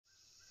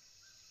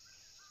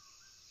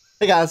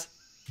Hey guys,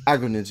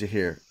 Agro Ninja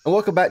here, and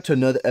welcome back to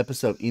another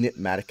episode of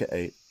Enigmatica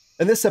 8.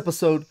 In this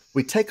episode,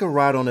 we take a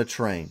ride on a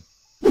train.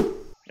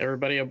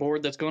 Everybody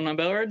aboard that's going on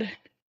board? It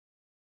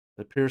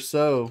appears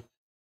so.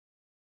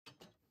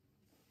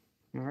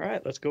 All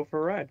right, let's go for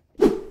a ride.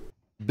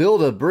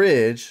 Build a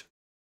bridge.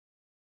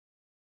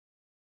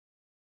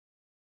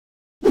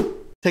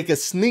 Take a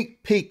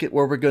sneak peek at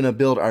where we're going to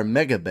build our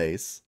mega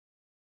base.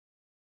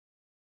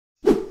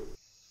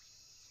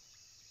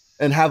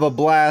 And have a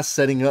blast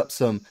setting up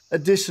some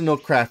additional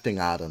crafting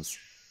items.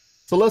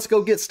 So let's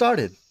go get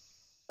started.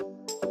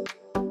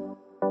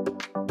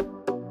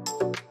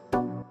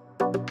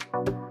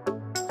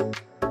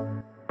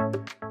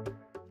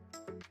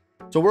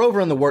 So we're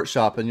over in the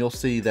workshop, and you'll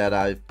see that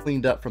I've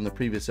cleaned up from the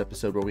previous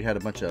episode where we had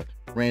a bunch of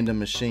random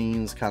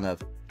machines kind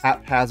of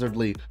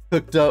haphazardly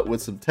hooked up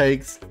with some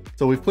takes.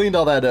 So we've cleaned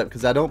all that up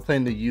because I don't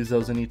plan to use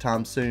those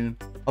anytime soon.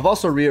 I've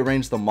also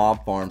rearranged the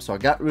mob farm, so I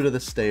got rid of the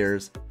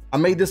stairs. I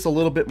made this a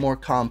little bit more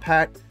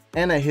compact,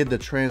 and I hid the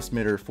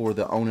transmitter for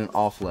the on and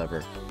off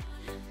lever.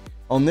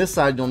 On this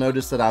side, you'll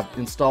notice that I've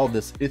installed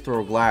this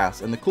ethereal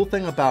glass, and the cool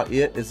thing about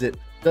it is it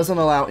doesn't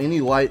allow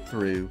any light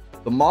through.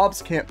 The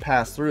mobs can't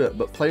pass through it,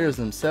 but players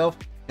themselves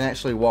can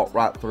actually walk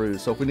right through.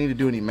 So if we need to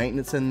do any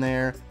maintenance in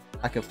there,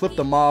 I can flip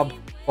the mob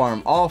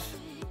farm off,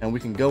 and we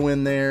can go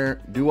in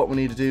there, do what we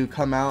need to do,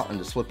 come out, and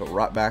just flip it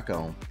right back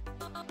on.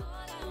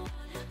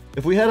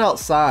 If we head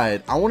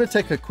outside, I want to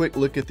take a quick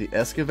look at the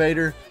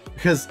excavator,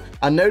 because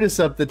I noticed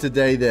something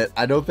today that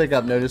I don't think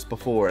I've noticed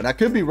before, and I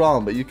could be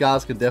wrong, but you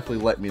guys can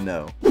definitely let me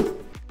know.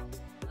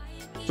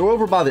 So we're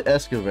over by the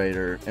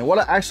excavator, and what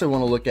I actually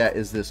want to look at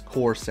is this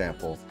core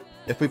sample.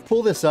 If we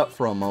pull this up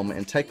for a moment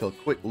and take a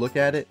quick look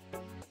at it,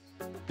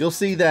 you'll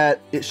see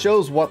that it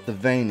shows what the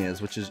vein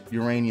is, which is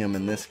uranium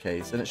in this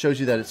case, and it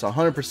shows you that it's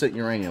 100%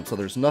 uranium, so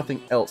there's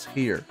nothing else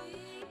here.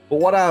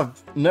 But what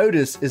I've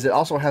noticed is it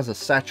also has a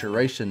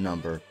saturation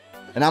number,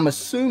 and I'm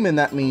assuming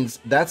that means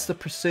that's the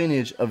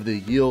percentage of the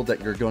yield that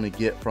you're going to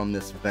get from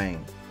this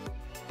vein.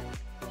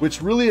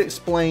 Which really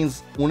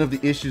explains one of the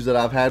issues that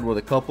I've had with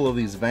a couple of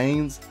these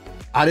veins.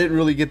 I didn't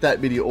really get that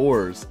many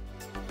ores.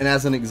 And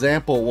as an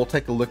example, we'll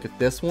take a look at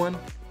this one.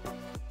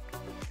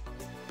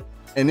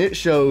 And it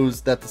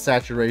shows that the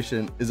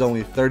saturation is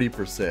only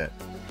 30%.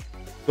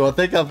 So I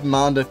think I've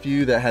mined a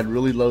few that had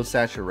really low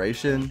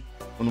saturation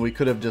when we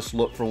could have just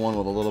looked for one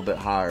with a little bit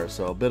higher.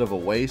 So a bit of a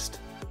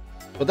waste.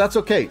 But that's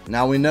okay.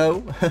 Now we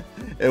know,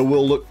 and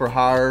we'll look for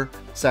higher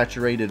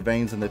saturated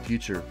veins in the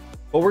future.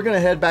 But we're going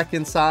to head back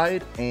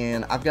inside,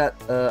 and I've got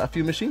a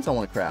few machines I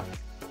want to craft.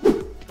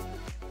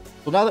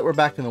 So now that we're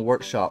back in the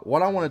workshop,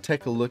 what I want to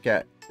take a look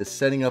at is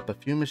setting up a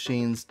few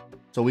machines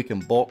so we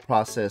can bulk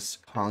process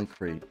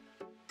concrete.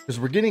 Because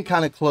we're getting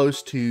kind of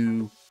close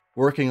to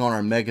working on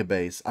our mega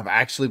base. I've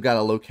actually got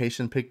a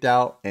location picked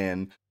out,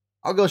 and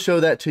I'll go show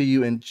that to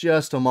you in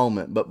just a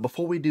moment. But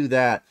before we do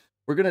that,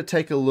 we're going to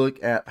take a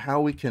look at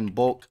how we can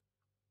bulk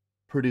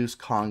produce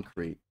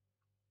concrete.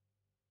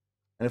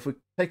 And if we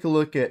take a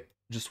look at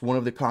just one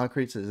of the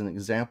concretes as an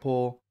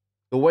example,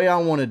 the way I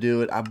want to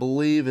do it, I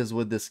believe, is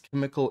with this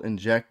chemical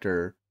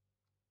injector.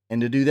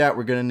 And to do that,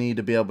 we're going to need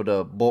to be able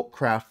to bulk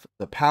craft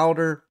the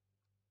powder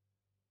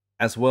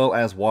as well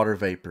as water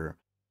vapor.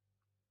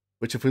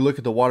 Which, if we look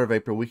at the water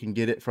vapor, we can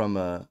get it from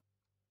a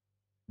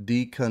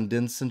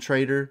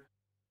decondensator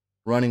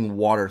running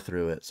water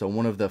through it. So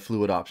one of the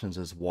fluid options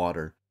is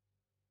water.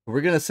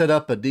 We're going to set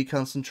up a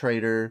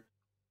deconcentrator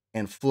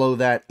and flow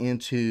that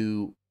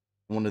into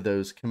one of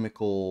those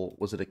chemical,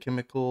 was it a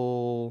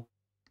chemical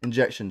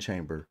injection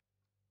chamber?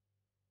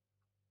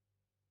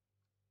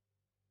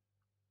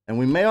 And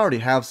we may already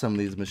have some of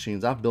these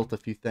machines. I've built a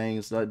few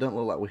things, so it doesn't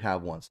look like we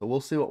have one. So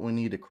we'll see what we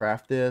need to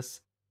craft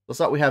this.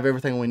 Looks like we have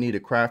everything we need to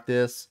craft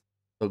this.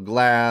 So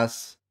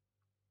glass,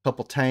 a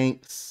couple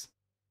tanks,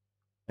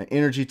 an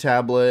energy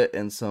tablet,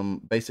 and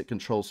some basic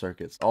control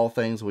circuits. All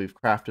things we've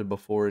crafted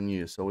before and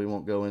used, so we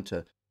won't go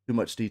into too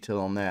much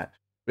detail on that.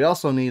 We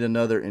also need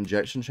another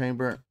injection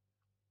chamber.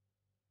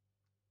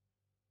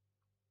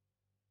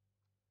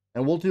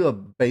 And we'll do a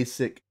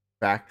basic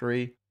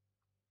factory.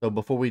 So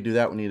before we do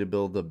that, we need to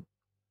build the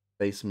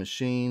base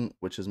machine,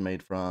 which is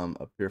made from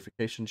a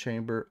purification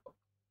chamber,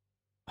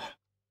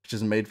 which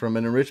is made from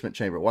an enrichment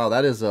chamber. Wow,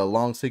 that is a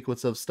long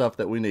sequence of stuff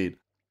that we need.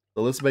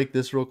 So let's make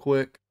this real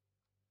quick.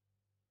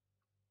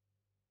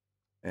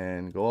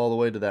 And go all the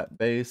way to that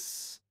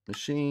base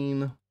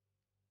machine.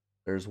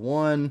 There's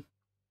one.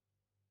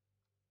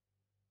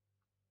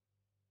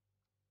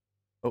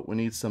 Oh, we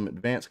need some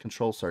advanced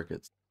control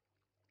circuits,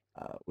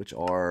 which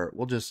are,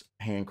 we'll just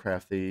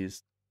handcraft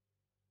these.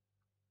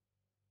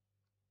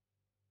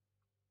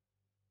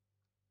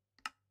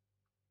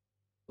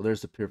 So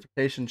there's the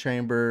purification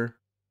chamber.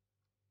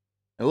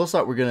 It looks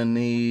like we're going to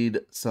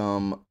need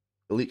some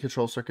elite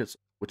control circuits,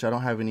 which I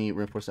don't have any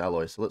reinforced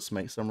alloys. So let's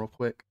make some real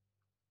quick.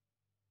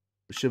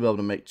 We should be able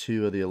to make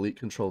 2 of the elite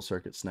control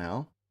circuits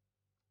now.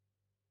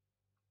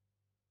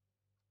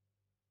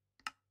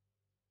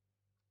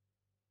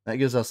 That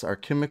gives us our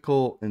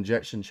chemical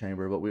injection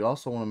chamber, but we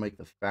also want to make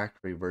the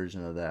factory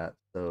version of that.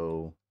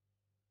 So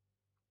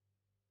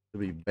to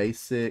be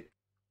basic,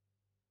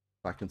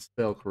 if I can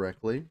spell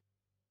correctly.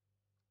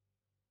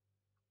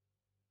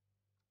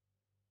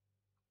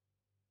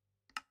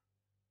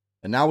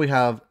 And now we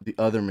have the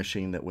other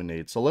machine that we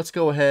need. So let's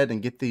go ahead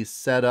and get these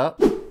set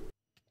up. So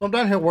I'm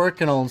down here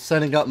working on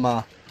setting up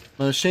my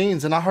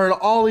machines, and I heard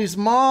all these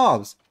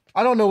mobs.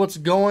 I don't know what's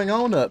going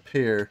on up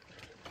here.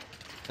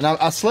 And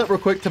I slept real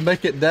quick to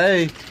make it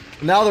day.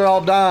 Now they're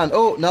all dying.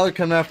 Oh, now they're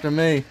coming after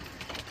me.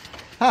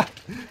 Ha!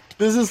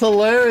 This is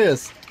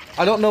hilarious.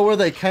 I don't know where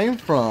they came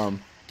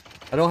from.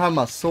 I don't have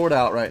my sword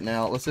out right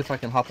now. Let's see if I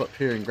can hop up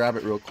here and grab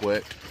it real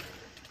quick.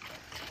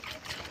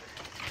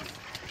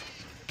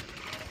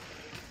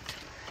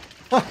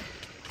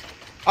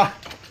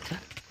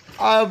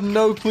 I have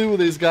no clue where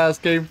these guys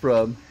came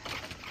from.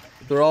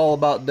 They're all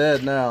about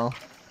dead now.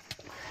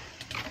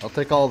 I'll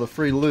take all the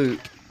free loot.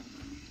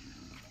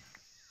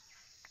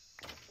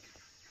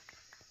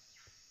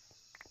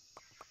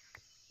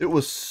 It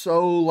was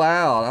so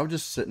loud. I was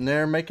just sitting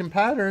there making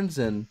patterns,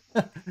 and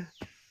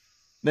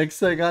next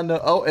thing I know,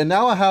 oh, and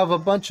now I have a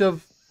bunch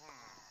of,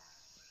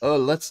 oh,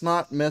 let's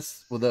not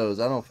mess with those.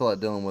 I don't feel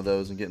like dealing with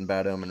those and getting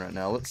bad omen right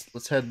now.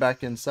 Let's head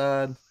back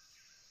inside.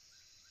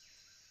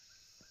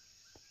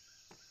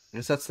 I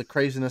guess that's the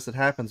craziness that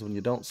happens when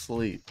you don't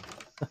sleep.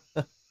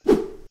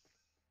 Well,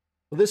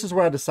 this is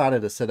where I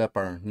decided to set up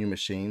our new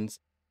machines.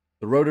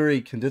 The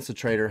rotary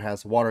condensator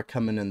has water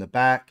coming in the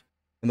back,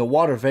 and the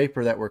water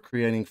vapor that we're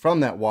creating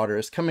from that water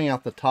is coming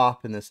out the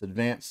top in this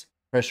advanced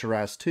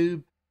pressurized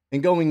tube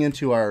and going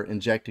into our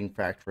injecting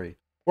factory,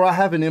 where I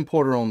have an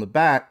importer on the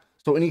back,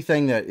 so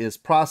anything that is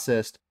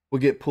processed will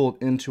get pulled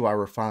into our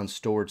refined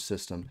storage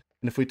system.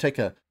 And if we take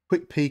a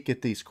quick peek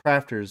at these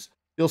crafters,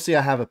 you'll see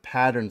I have a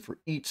pattern for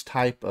each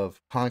type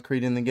of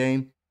concrete in the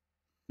game.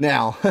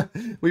 Now,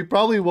 we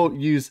probably won't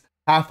use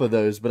half of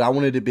those, but I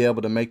wanted to be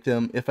able to make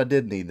them if I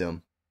did need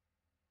them.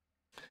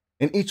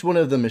 And each one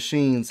of the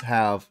machines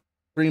have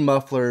 3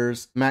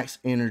 mufflers, max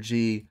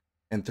energy,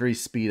 and 3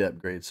 speed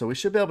upgrades. So we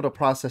should be able to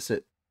process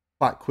it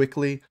quite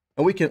quickly,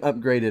 and we can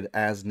upgrade it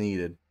as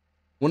needed.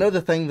 One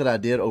other thing that I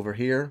did over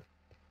here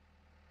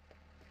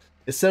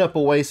is set up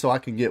a way so I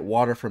can get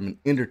water from an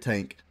ender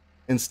tank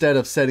instead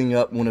of setting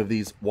up one of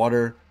these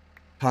water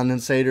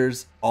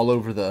condensators all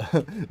over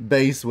the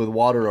base with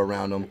water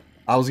around them.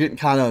 I was getting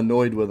kind of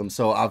annoyed with them,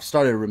 so I've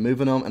started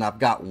removing them, and I've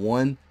got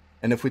one.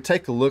 And if we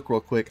take a look real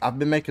quick, I've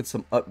been making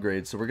some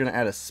upgrades. So we're going to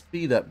add a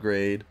speed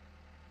upgrade,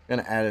 we're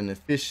going to add an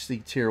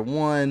efficiency tier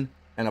 1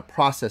 and a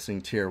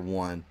processing tier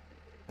 1,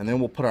 and then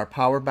we'll put our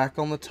power back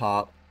on the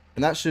top,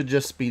 and that should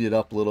just speed it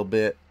up a little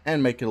bit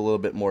and make it a little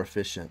bit more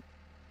efficient.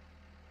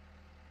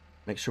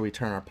 Make sure we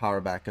turn our power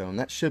back on.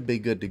 That should be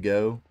good to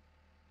go.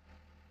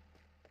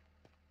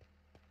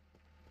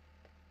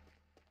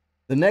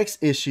 The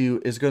next issue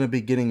is going to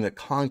be getting the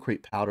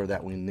concrete powder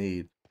that we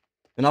need.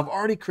 And I've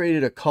already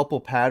created a couple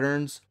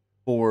patterns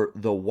for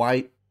the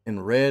white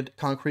and red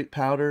concrete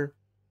powder.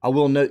 I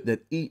will note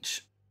that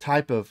each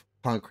type of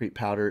concrete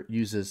powder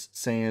uses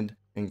sand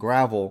and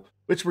gravel,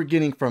 which we're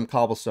getting from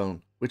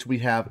cobblestone, which we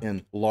have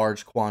in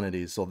large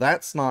quantities. So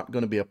that's not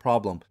going to be a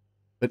problem.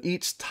 But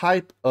each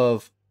type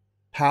of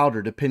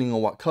powder, depending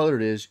on what color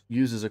it is,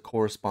 uses a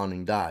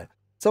corresponding dye.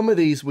 Some of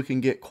these we can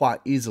get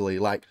quite easily,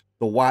 like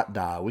the white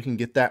dye. We can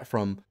get that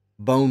from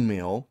bone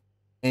meal,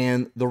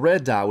 and the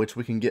red dye, which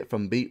we can get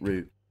from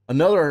beetroot.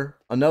 Another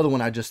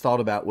one I just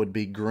thought about would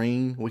be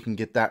green. We can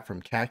get that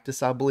from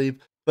cactus, I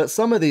believe. But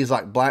some of these,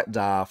 like black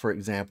dye, for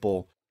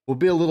example, will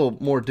be a little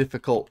more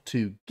difficult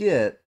to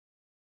get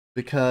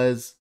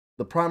because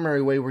the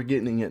primary way we're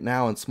getting it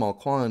now in small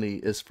quantity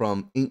is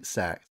from ink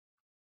sacs.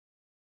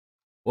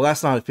 Well,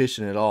 that's not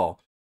efficient at all.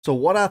 So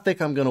what I think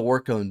I'm going to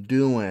work on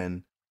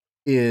doing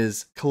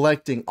is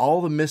collecting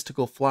all the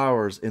mystical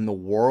flowers in the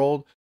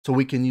world so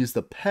we can use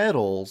the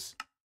petals.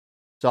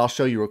 So I'll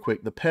show you real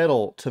quick, the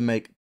petal to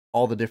make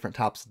all the different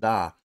types of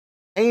dye.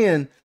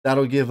 And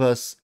that'll give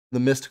us the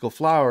mystical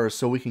flowers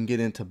so we can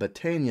get into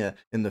Botania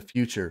in the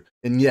future.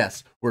 And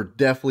yes, we're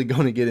definitely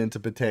going to get into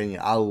Botania.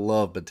 I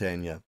love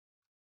Botania.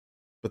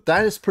 But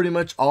that is pretty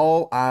much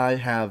all I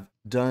have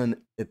done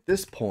at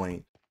this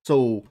point.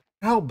 So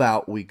how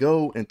about we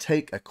go and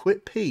take a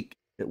quick peek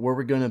at where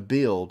we're going to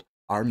build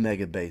our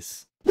mega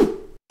base.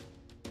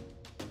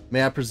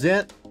 May I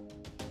present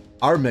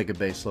our mega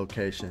base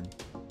location.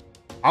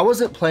 I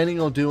wasn't planning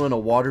on doing a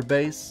water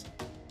base,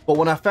 but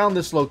when I found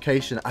this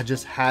location, I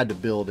just had to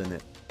build in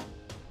it.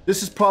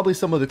 This is probably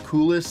some of the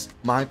coolest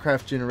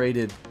Minecraft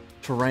generated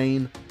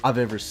terrain I've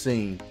ever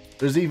seen.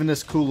 There's even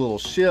this cool little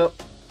ship.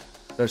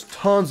 There's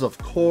tons of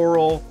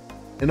coral,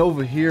 and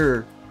over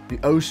here the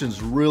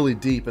ocean's really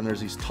deep, and there's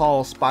these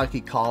tall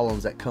spiky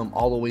columns that come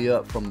all the way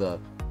up from the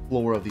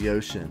floor of the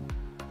ocean.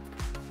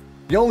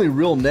 The only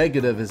real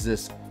negative is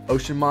this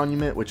ocean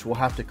monument, which we'll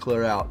have to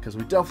clear out because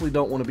we definitely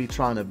don't want to be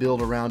trying to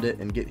build around it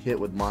and get hit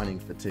with mining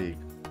fatigue.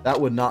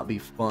 That would not be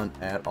fun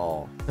at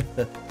all.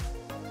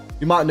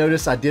 You might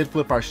notice I did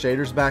flip our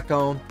shaders back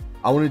on.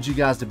 I wanted you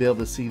guys to be able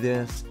to see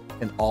this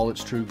in all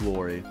its true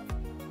glory.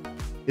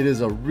 It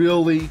is a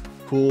really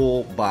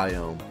cool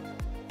biome.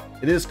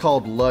 It is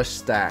called Lush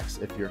Stacks,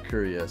 if you're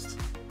curious.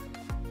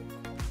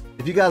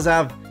 If you guys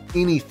have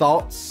any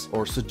thoughts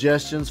or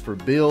suggestions for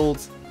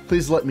builds,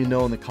 please let me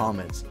know in the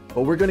comments.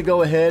 But we're going to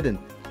go ahead and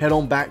head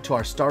on back to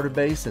our starter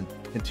base and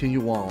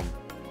continue on.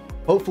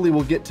 Hopefully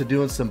we'll get to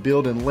doing some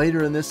building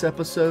later in this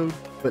episode,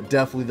 but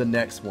definitely the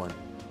next one.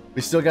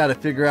 We still got to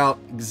figure out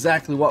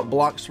exactly what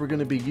blocks we're going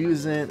to be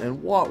using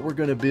and what we're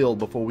going to build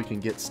before we can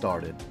get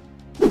started.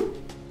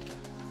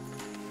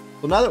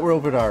 So now that we're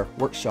over at our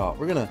workshop,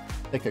 we're going to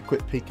take a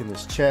quick peek in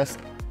this chest,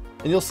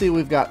 and you'll see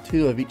we've got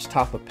 2 of each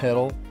type of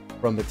petal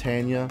from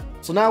Botania.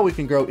 So now we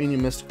can grow any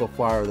mystical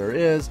flower there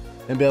is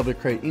and be able to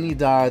create any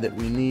dye that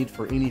we need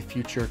for any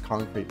future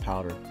concrete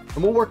powder.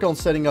 And we'll work on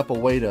setting up a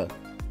way to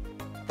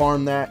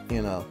farm that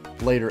in a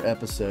later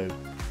episode.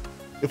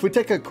 If we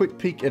take a quick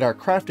peek at our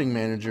crafting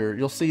manager,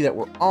 you'll see that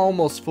we're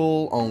almost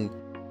full on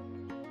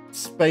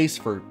space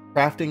for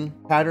crafting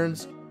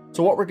patterns.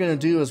 So what we're going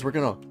to do is we're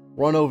going to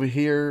run over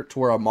here to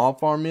where our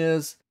mob farm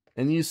is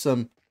and use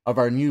some of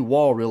our new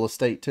wall real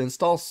estate to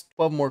install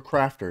 12 more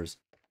crafters.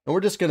 And we're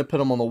just going to put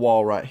them on the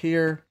wall right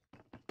here.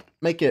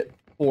 Make it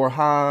 4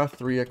 high,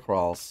 3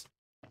 across.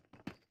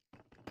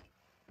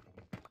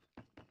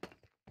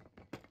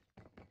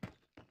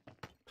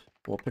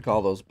 We'll pick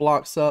all those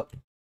blocks up,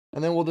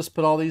 and then we'll just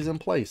put all these in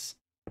place.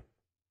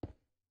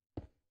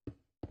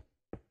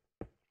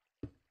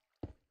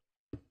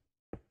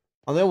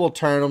 And then we'll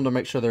turn them to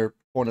make sure they're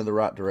pointed the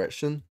right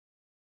direction.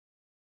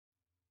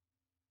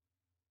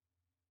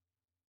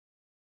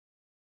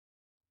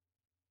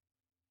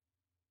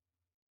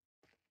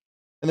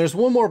 And there's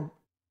one more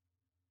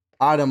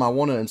item I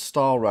want to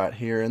install right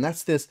here, and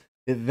that's this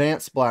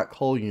advanced black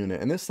hole unit.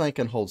 And this thing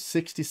can hold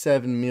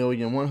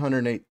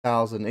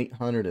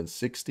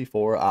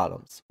 67,108,864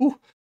 items. Whew,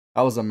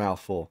 that was a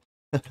mouthful.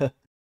 So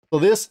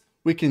this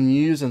we can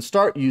use and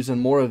start using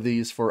more of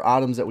these for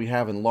items that we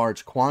have in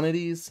large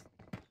quantities.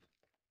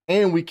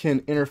 And we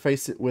can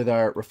interface it with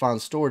our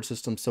refined storage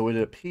system so it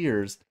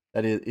appears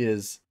that it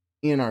is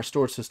in our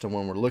storage system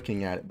when we're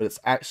looking at it, but it's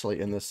actually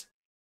in this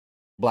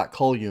black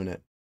hole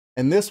unit.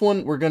 And this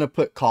one, we're going to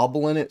put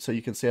cobble in it, so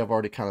you can see I've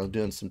already kind of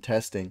doing some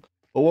testing.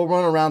 But we'll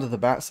run around to the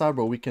back side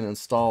where we can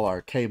install our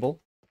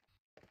cable.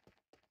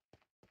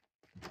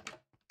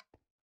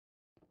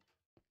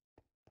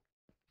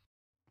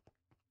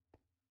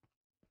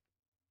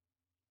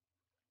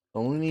 So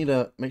we need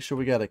to make sure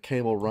we got a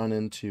cable run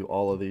into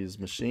all of these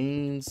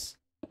machines.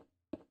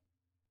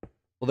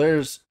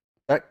 Well,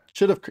 that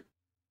should have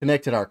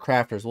connected our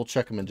crafters. We'll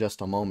check them in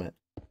just a moment.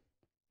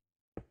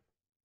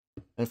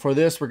 And for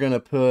this, we're going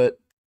to put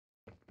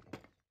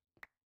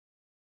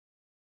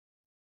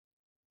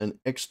an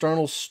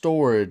external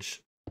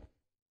storage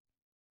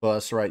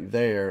bus right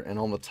there, and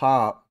on the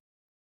top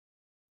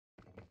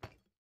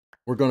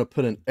we're going to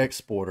put an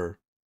exporter,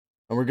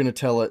 and we're going to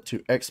tell it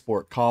to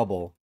export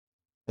cobble.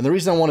 And the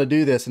reason I want to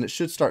do this, and it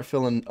should start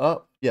filling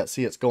up, yeah,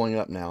 see, it's going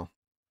up now.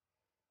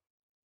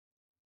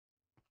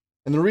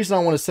 And the reason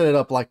I want to set it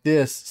up like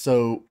this,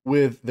 so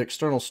with the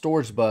external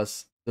storage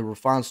bus, the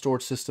refined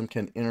storage system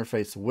can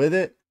interface with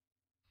it,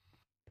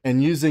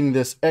 and using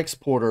this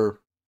exporter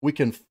we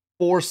can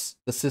force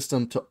the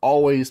system to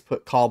always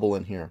put cobble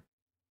in here.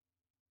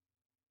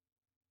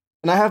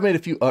 And I have made a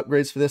few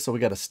upgrades for this. So we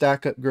got a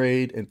stack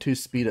upgrade and 2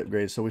 speed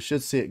upgrades. So we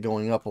should see it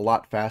going up a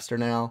lot faster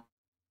now.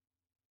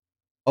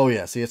 Oh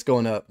yeah, see, it's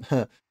going up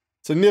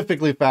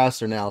significantly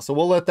faster now. So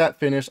we'll let that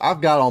finish. I've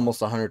got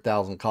almost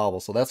 100,000 cobble,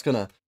 so that's going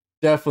to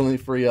definitely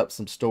free up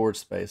some storage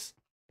space.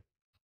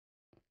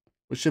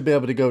 We should be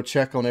able to go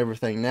check on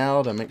everything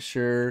now to make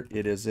sure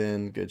it is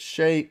in good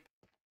shape.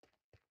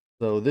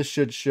 So this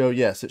should show,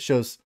 yes, it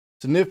shows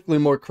significantly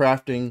more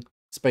crafting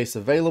space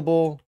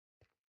available,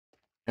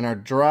 and our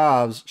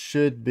drives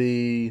should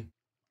be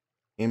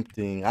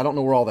emptying. I don't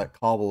know where all that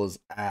cobble is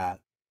at.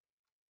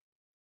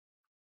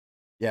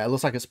 Yeah, it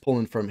looks like it's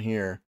pulling from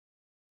here.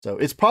 So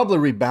it's probably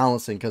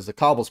rebalancing because the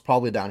cobble's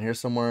probably down here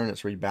somewhere, and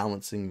it's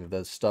rebalancing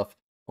the stuff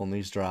on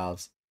these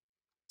drives.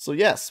 So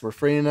yes, we're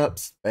freeing up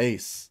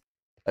space.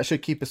 That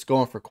should keep us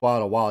going for quite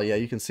a while. Yeah,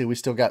 you can see we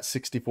still got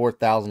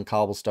 64,000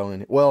 cobblestone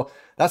in it. Well,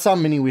 that's how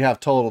many we have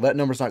total. That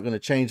number's not going to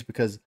change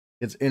because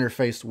it's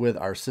interfaced with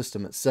our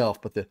system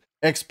itself, but the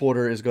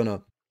exporter is going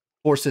to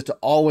force it to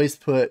always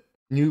put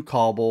new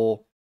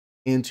cobble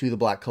into the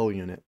black hole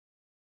unit.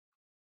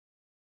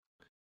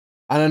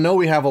 And I know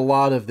we have a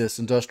lot of this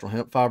industrial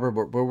hemp fiber,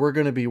 but we're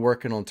going to be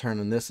working on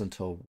turning this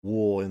into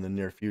wool in the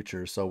near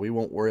future, so we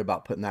won't worry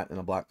about putting that in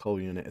a black hole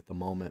unit at the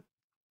moment.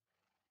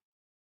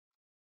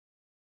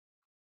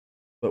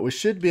 But we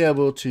should be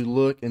able to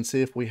look and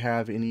see if we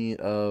have any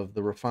of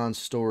the refined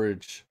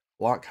storage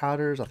block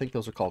hiders. I think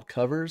those are called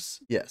covers.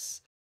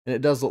 Yes. And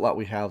it does look like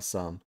we have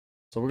some.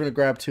 So we're going to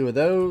grab 2 of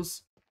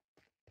those.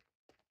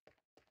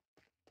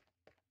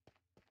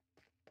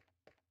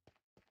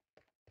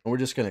 And we're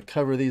just going to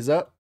cover these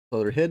up so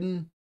they're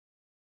hidden.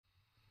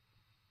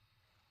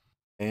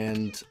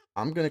 And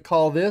I'm going to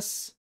call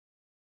this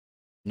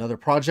another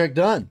project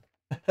done.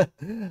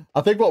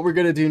 I think what we're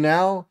going to do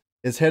now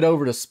is head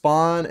over to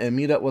spawn and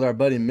meet up with our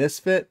buddy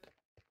Misfit.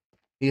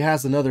 he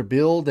has another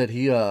build that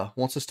he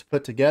wants us to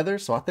put together.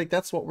 So I think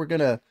that's what we're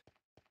gonna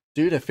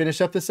do to finish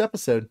up this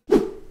episode.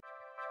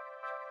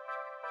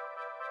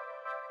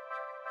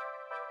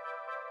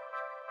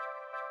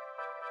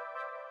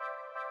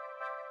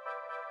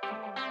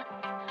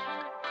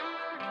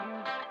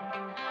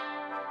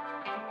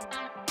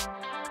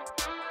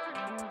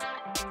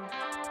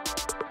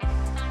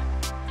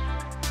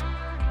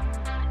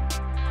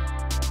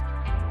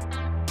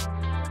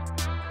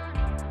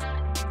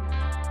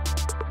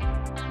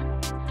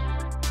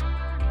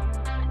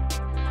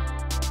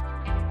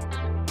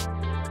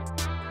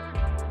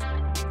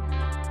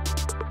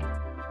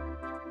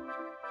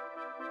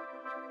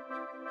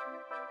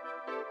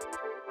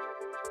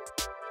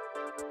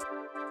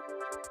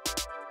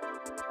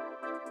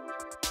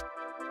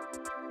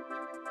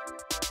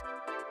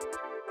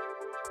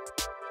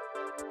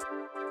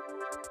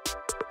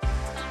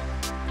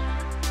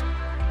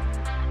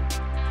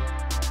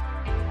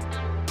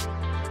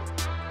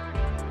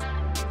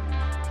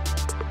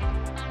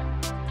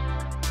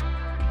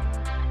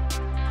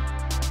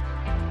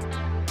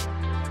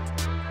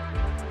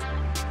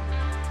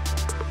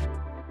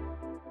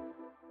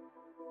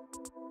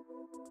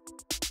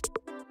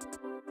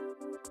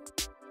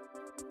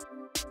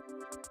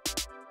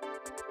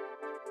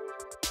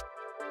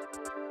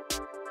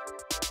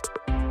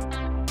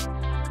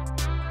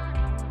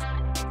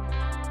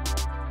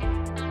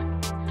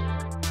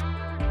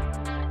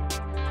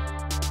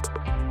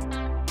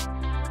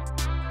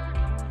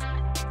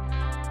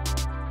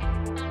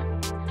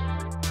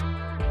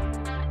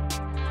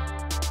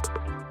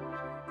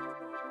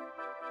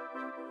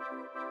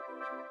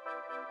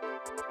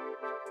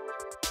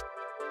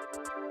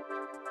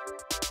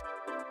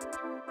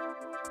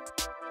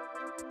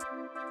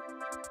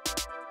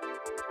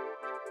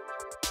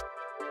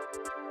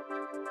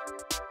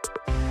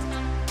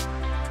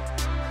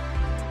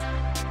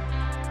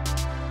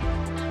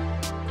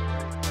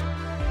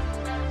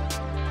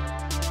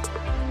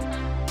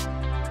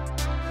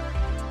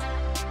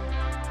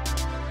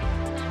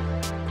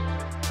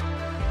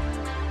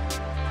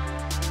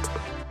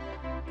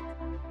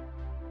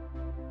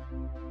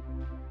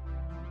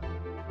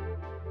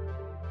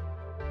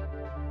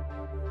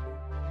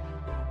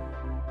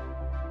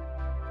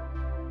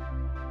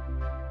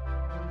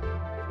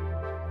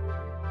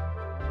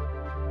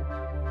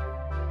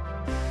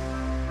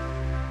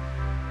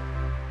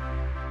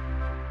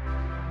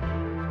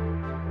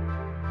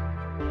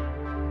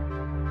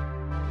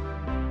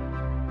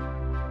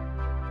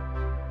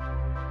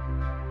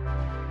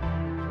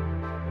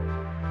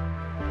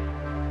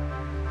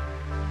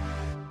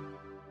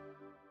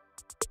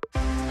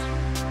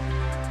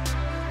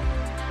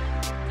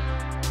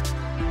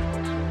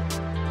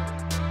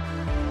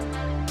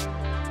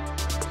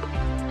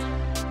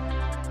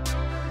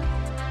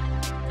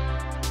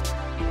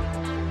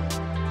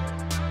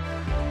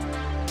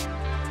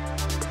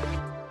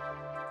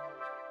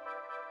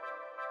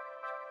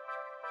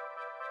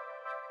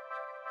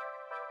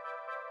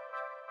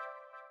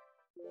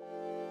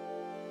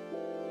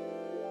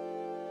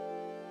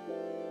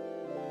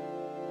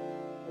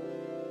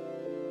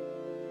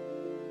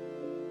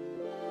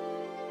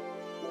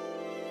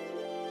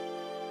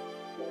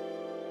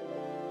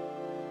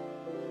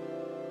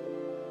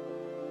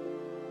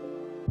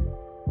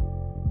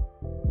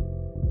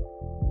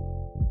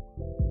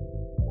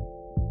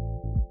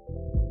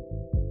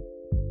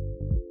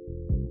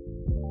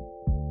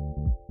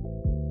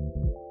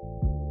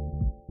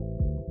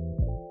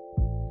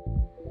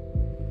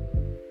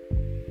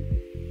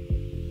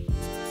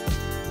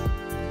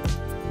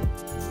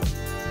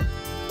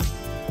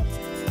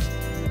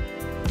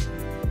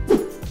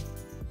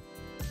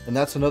 And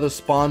that's another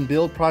spawn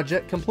build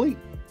project complete.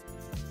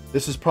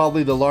 This is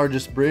probably the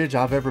largest bridge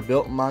I've ever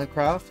built in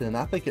Minecraft, and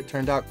I think it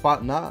turned out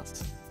quite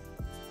nice.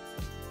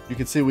 You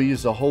can see we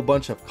used a whole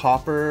bunch of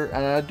copper,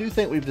 and I do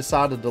think we've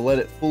decided to let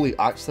it fully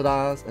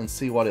oxidize and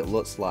see what it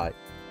looks like.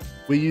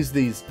 We used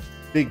these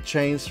big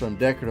chains from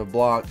decorative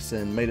blocks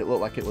and made it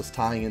look like it was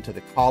tying into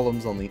the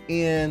columns on the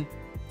end.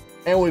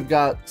 And we've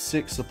got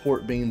 6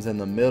 support beams in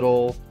the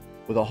middle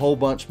with a whole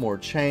bunch more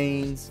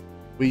chains.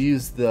 We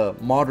used the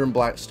modern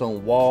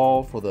blackstone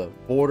wall for the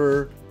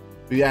border.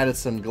 We added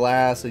some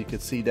glass so you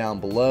could see down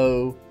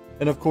below.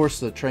 And of course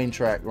the train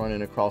track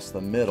running across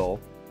the middle.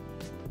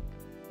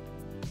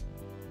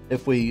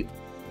 If we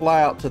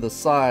fly out to the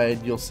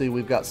side, you'll see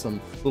we've got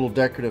some little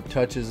decorative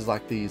touches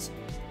like these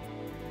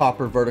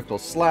copper vertical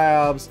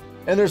slabs.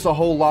 And there's a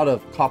whole lot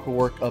of copper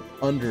work up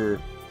under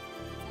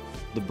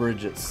the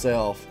bridge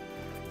itself.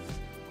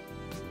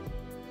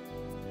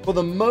 For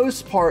the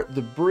most part,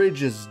 the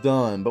bridge is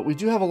done, but we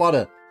do have a lot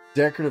of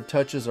decorative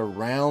touches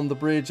around the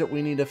bridge that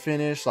we need to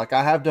finish. Like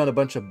I have done a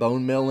bunch of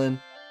bone milling,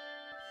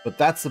 but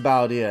that's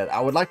about it. I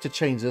would like to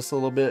change this a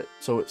little bit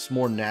so it's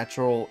more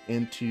natural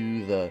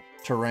into the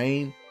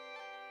terrain.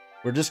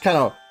 We're just kind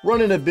of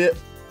running a bit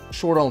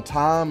short on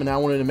time, and I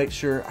wanted to make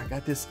sure I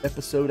got this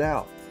episode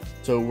out.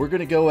 So we're going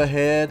to go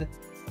ahead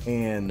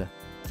and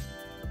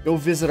go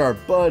visit our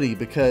buddy,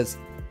 because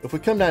if we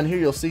come down here,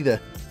 you'll see the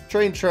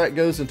train track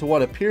goes into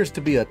what appears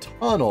to be a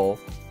tunnel,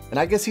 and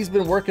I guess he's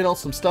been working on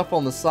some stuff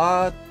on the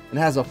side and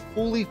has a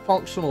fully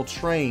functional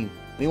train,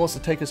 and he wants to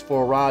take us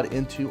for a ride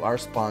into our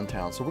spawn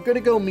town. So we're going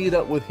to go meet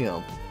up with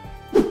him.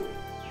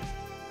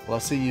 Well, I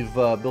see you've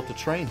built a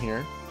train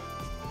here.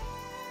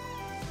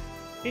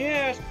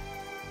 Yeah,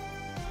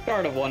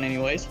 start of one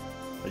anyways.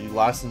 Are you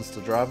licensed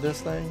to drive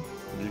this thing?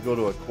 Did you go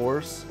to a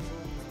course?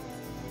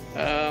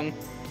 I'm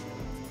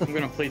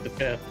gonna plead the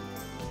fifth.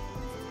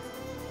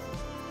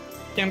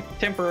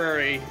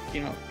 Temporary,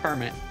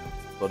 permit.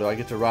 So do I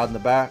get to ride in the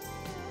back?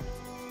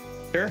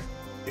 Sure.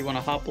 If you want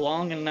to hop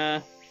along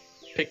and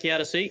pick you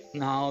out a seat,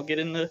 and I'll get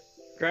in the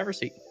driver's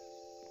seat.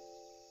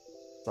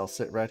 So I'll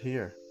sit right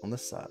here on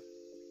this side.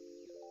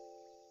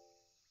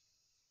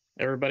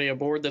 Everybody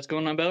aboard that's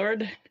going on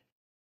board? It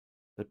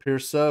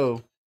appears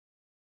so.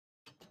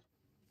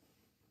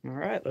 All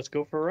right, let's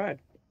go for a ride.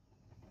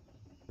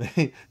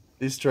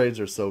 These trains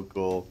are so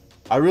cool.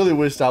 I really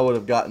wished I would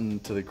have gotten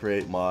to the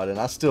create mod, and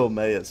I still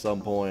may at some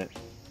point.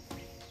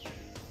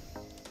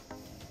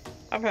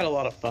 I've had a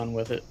lot of fun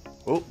with it.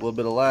 Oh, a little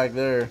bit of lag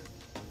there.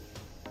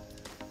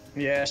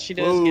 Yeah, she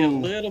does get a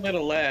little bit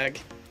of lag.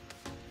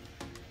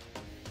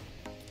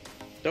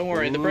 Don't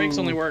worry, the brakes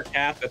only work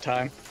half the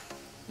time.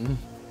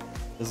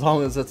 As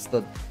long as it's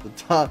the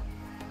time,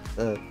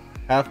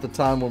 half the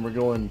time when we're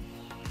going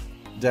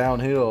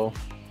downhill.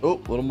 Oh,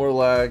 a little more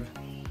lag.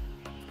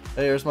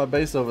 Hey, there's my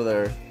base over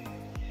there.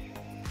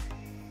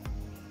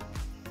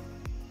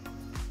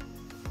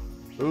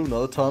 Ooh,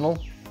 another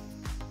tunnel.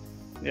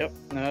 Yep,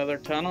 another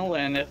tunnel,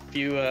 and if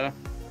you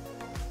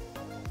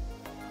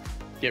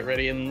get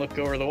ready and look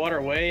over the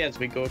waterway as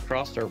we go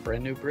across our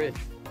brand new bridge.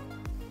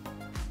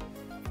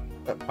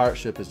 That pirate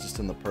ship is just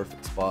in the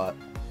perfect spot.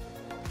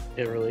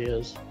 It really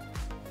is.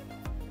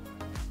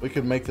 We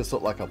could make this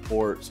look like a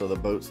port so the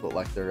boats look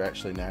like they're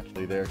actually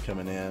naturally there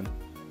coming in.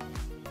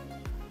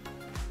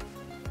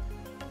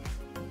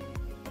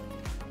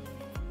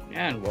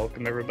 And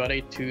welcome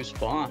everybody to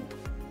spawn.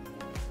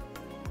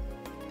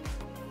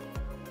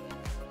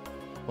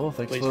 Oh,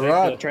 thanks Please for the make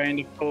ride. sure trying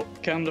to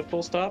come to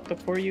full stop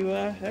before you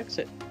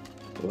exit.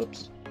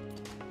 Whoops.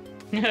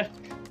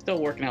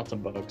 Still working out some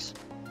bugs.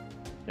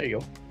 There you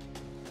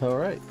go. All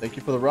right, thank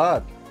you for the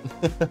ride.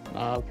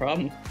 No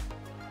problem.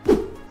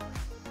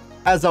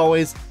 As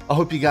always, I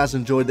hope you guys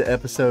enjoyed the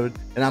episode,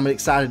 and I'm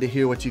excited to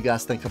hear what you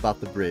guys think about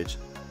the bridge.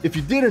 If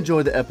you did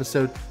enjoy the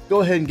episode,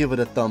 go ahead and give it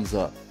a thumbs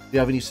up. If you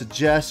have any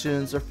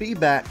suggestions or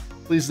feedback,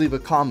 please leave a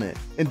comment,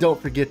 and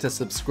don't forget to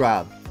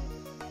subscribe.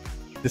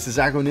 This is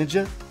Agro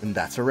Ninja, and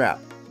that's a wrap.